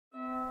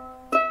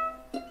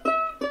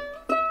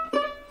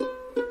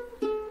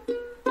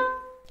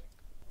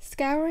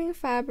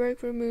Dyeing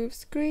fabric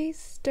removes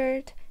grease,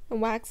 dirt, and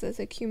waxes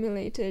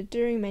accumulated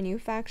during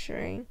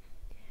manufacturing.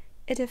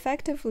 It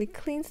effectively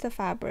cleans the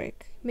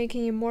fabric,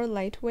 making it more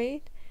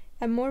lightweight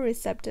and more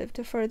receptive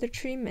to further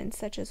treatments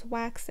such as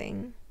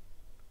waxing.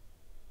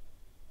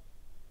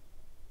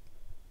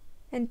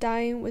 And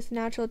dyeing with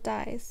natural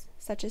dyes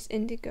such as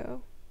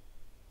indigo.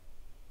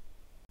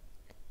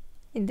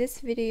 In this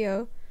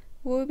video,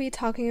 we'll be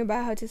talking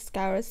about how to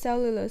scour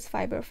cellulose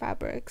fiber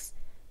fabrics,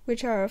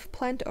 which are of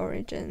plant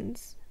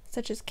origins,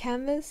 such as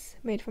canvas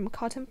made from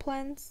cotton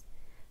plants,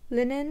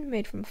 linen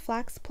made from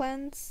flax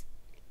plants,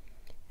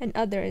 and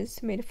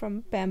others made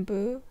from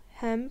bamboo,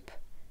 hemp,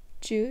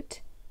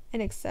 jute,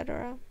 and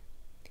etc.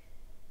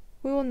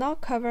 We will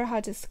not cover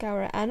how to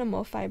scour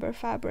animal fiber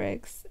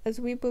fabrics, as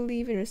we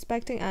believe in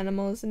respecting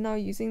animals and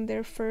not using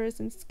their furs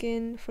and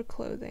skin for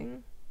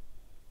clothing.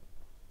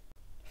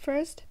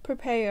 First,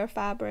 prepare your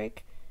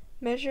fabric,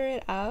 measure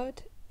it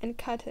out, and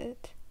cut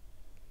it.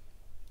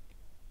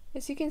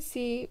 As you can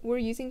see, we're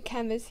using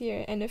canvas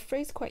here and it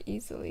frays quite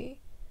easily.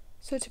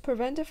 So to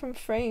prevent it from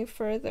fraying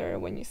further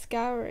when you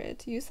scour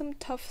it, use some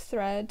tough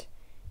thread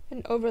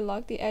and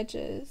overlock the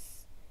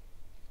edges.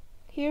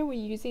 Here we're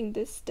using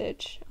this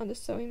stitch on the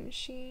sewing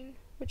machine,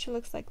 which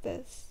looks like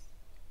this.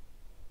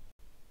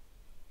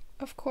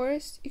 Of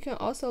course, you can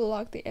also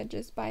lock the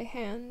edges by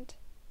hand.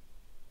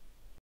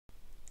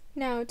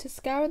 Now, to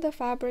scour the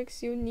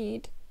fabrics, you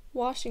need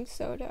washing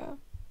soda,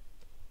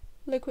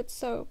 liquid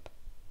soap,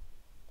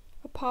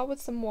 a pot with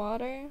some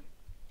water,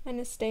 and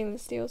a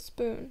stainless steel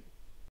spoon.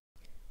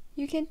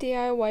 You can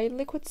DIY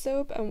liquid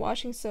soap and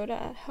washing soda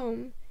at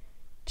home.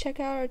 Check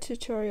out our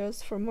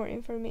tutorials for more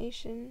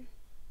information.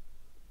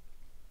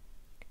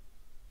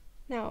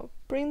 Now,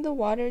 bring the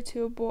water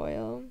to a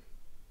boil.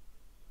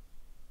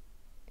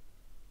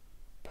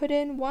 Put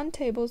in 1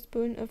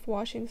 tablespoon of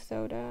washing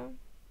soda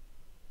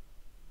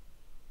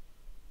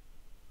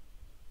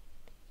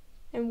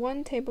and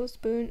 1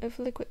 tablespoon of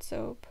liquid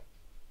soap.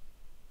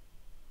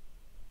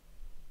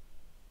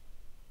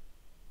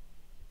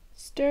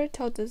 Stir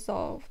till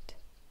dissolved.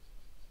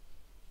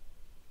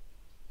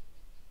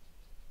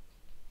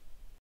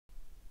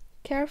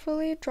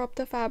 Carefully drop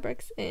the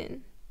fabrics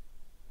in.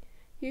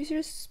 Use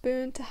your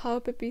spoon to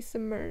help it be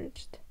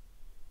submerged.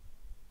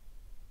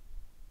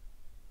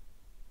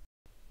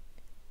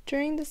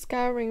 During the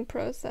scouring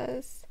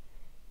process,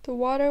 the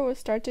water will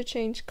start to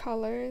change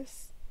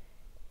colors.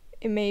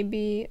 It may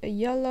be a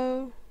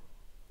yellow,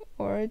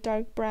 or a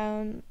dark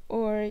brown,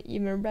 or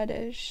even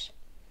reddish.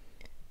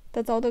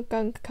 That's all the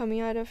gunk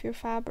coming out of your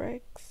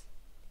fabrics.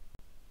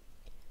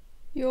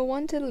 You'll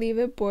want to leave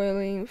it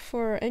boiling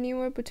for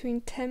anywhere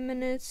between 10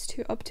 minutes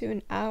to up to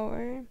an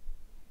hour.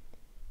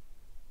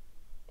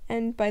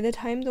 And by the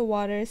time the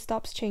water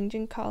stops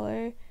changing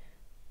color,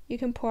 you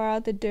can pour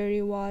out the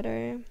dirty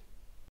water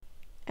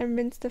and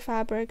rinse the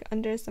fabric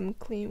under some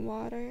clean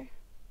water.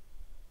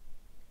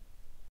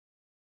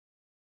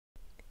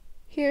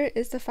 Here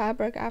is the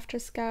fabric after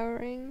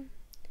scouring.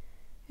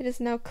 It is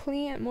now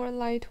clean and more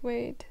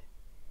lightweight.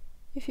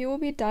 If you will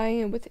be dyeing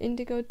it with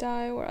indigo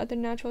dye or other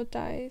natural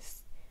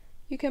dyes,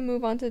 you can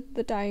move on to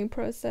the dyeing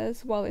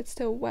process while it's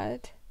still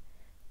wet.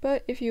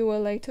 But if you would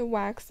like to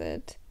wax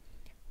it,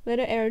 let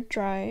it air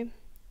dry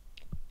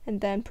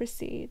and then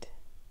proceed.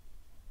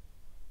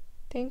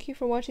 Thank you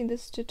for watching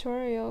this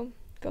tutorial.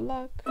 Good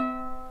luck!